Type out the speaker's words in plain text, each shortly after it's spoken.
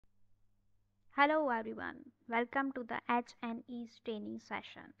Hello everyone, welcome to the H&E staining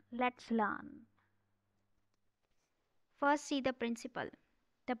session. Let's learn. First see the principle.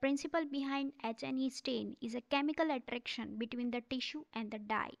 The principle behind H&E stain is a chemical attraction between the tissue and the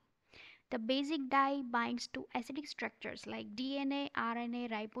dye. The basic dye binds to acidic structures like DNA, RNA,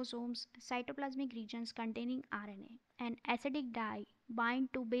 ribosomes, cytoplasmic regions containing RNA, and acidic dye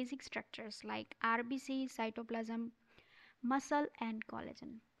bind to basic structures like RBC, cytoplasm, muscle, and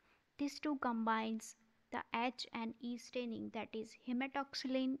collagen. These two combines the H and E staining, that is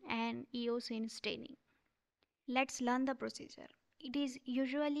hematoxylin and eosin staining. Let's learn the procedure. It is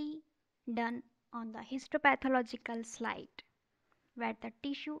usually done on the histopathological slide where the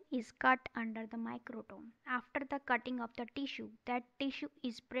tissue is cut under the microtome. After the cutting of the tissue, that tissue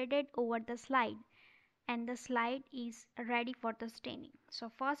is spreaded over the slide and the slide is ready for the staining.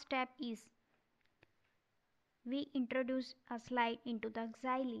 So first step is we introduce a slide into the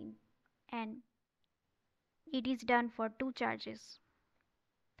xylene and it is done for 2 charges.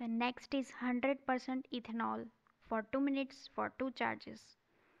 The next is 100% ethanol for 2 minutes for 2 charges.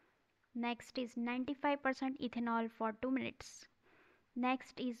 Next is 95% ethanol for 2 minutes.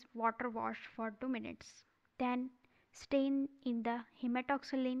 Next is water wash for 2 minutes. Then stain in the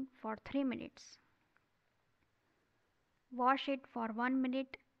hematoxylin for 3 minutes. Wash it for 1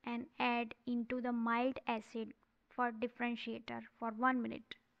 minute and add into the mild acid for differentiator for 1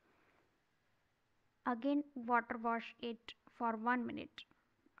 minute. Again water wash it for 1 minute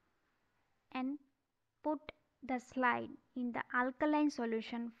and put the slide in the alkaline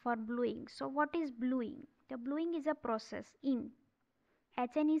solution for bluing. So what is bluing? The bluing is a process in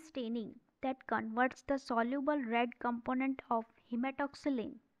H&E staining that converts the soluble red component of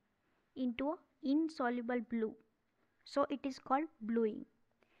hematoxylin into an insoluble blue. So it is called bluing.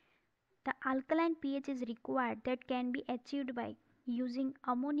 The alkaline pH is required that can be achieved by using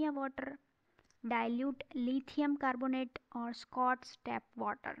ammonia water, dilute lithium carbonate or Scott's tap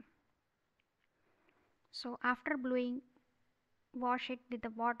water. So after bluing, wash it with the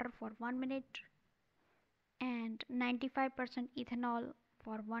water for 1 minute and 95% ethanol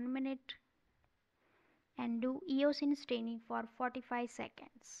for 1 minute and do eosin staining for 45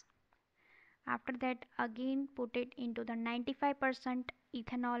 seconds. After that again put it into the 95%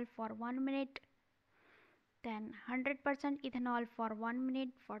 ethanol for 1 minute, then 100% ethanol for 1 minute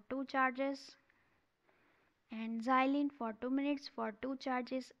for 2 charges and xylene for 2 minutes for 2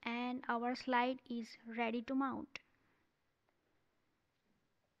 charges, and our slide is ready to mount.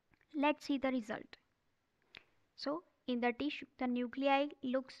 Let's see the result. So in the tissue the nuclei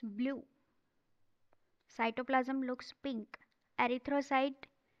looks blue, cytoplasm looks pink, erythrocyte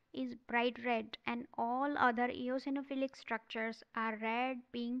is bright red, and all other eosinophilic structures are red,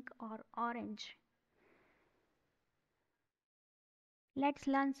 pink or orange. Let's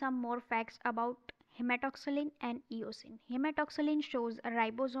learn some more facts about hematoxylin and eosin. Hematoxylin shows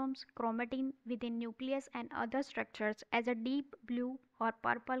ribosomes, chromatin within nucleus and other structures as a deep blue or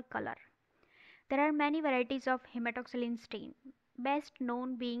purple color. There are many varieties of hematoxylin stain, best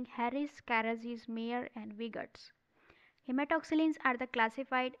known being Harris, Karadzic, Mayer and Vigart's. Hematoxylins are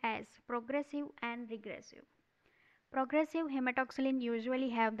classified as progressive and regressive. Progressive hematoxylin usually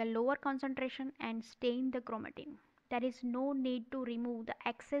have the lower concentration and stain the chromatin. There is no need to remove the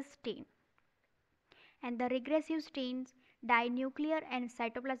excess stain. And the regressive stains dye nuclear and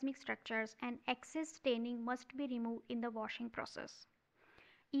cytoplasmic structures, and excess staining must be removed in the washing process.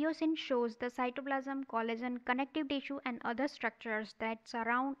 Eosin shows the cytoplasm, collagen, connective tissue and other structures that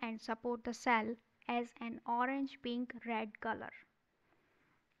surround and support the cell as an orange, pink, red color.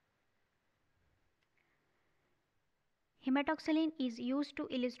 Hematoxylin is used to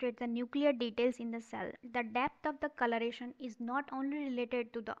illustrate the nuclear details in the cell. The depth of the coloration is not only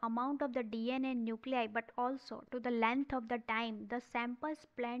related to the amount of the DNA nuclei but also to the length of the time the sample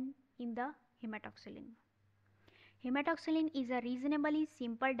spent in the hematoxylin. Hematoxylin is a reasonably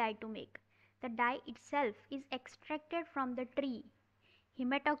simple dye to make. The dye itself is extracted from the tree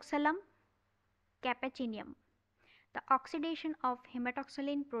Hematoxylum capucinum. The oxidation of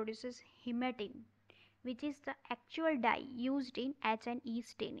hematoxylin produces hematine, which is the actual dye used in H&E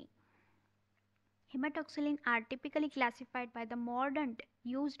staining. Hematoxylin are typically classified by the mordant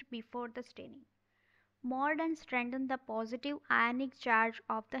used before the staining. Mordant strengthen the positive ionic charge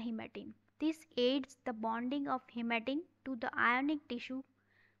of the hematine. This aids the bonding of hematine to the ionic tissue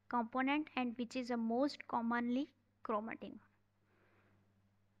component, and which is the most commonly chromatin.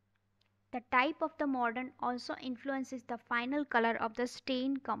 The type of the mordant also influences the final color of the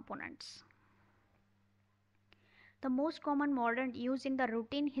stain components. The most common mordant used in the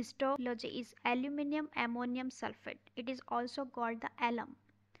routine histology is aluminum ammonium sulfate. It is also called the alum.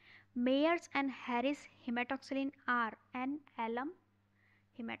 Meyers and Harris hematoxylin are an alum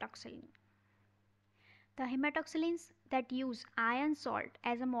hematoxylin. The hematoxylins that use iron salt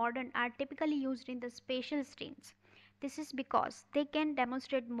as a mordant are typically used in the special stains. This is because they can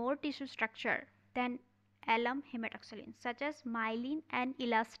demonstrate more tissue structure than alum hematoxylins, such as myelin and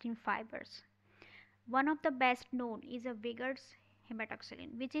elastin fibers. One of the best known is a Vigor's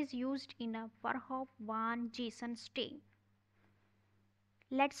hematoxylin, which is used in a Verhoeven van Gieson stain.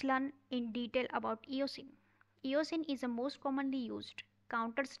 Let's learn in detail about eosin. Eosin is the most commonly used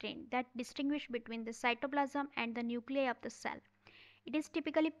counter stain that distinguishes between the cytoplasm and the nuclei of the cell. It is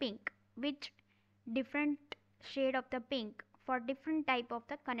typically pink, with different shade of the pink for different type of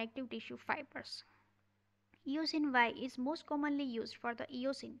the connective tissue fibers. Eosin Y is most commonly used for the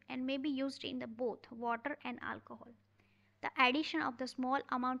eosin and may be used in the both water and alcohol. The addition of the small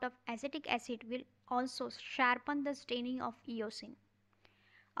amount of acetic acid will also sharpen the staining of eosin.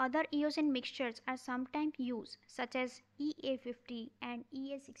 Other eosin mixtures are sometimes used, such as EA50 and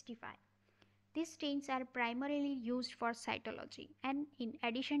EA65. These stains are primarily used for cytology, and in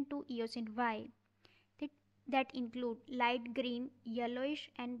addition to eosin Y, that include light green, yellowish,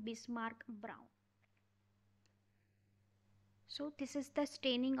 and Bismarck brown. So this is the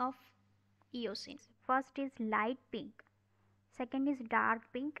staining of eosin. First is light pink, second is dark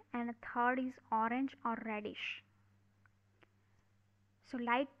pink, and third is orange or reddish. So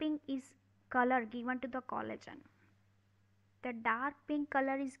light pink is color given to the collagen. The dark pink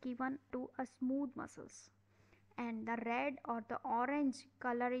color is given to a smooth muscles, and the red or the orange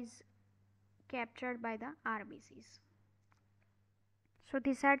color is captured by the RBCs. So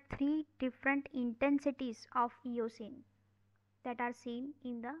these are three different intensities of eosin that are seen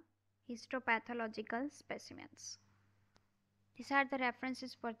in the histopathological specimens. These are the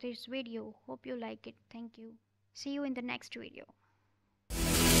references for this video. Hope you like it. Thank you. See you in the next video.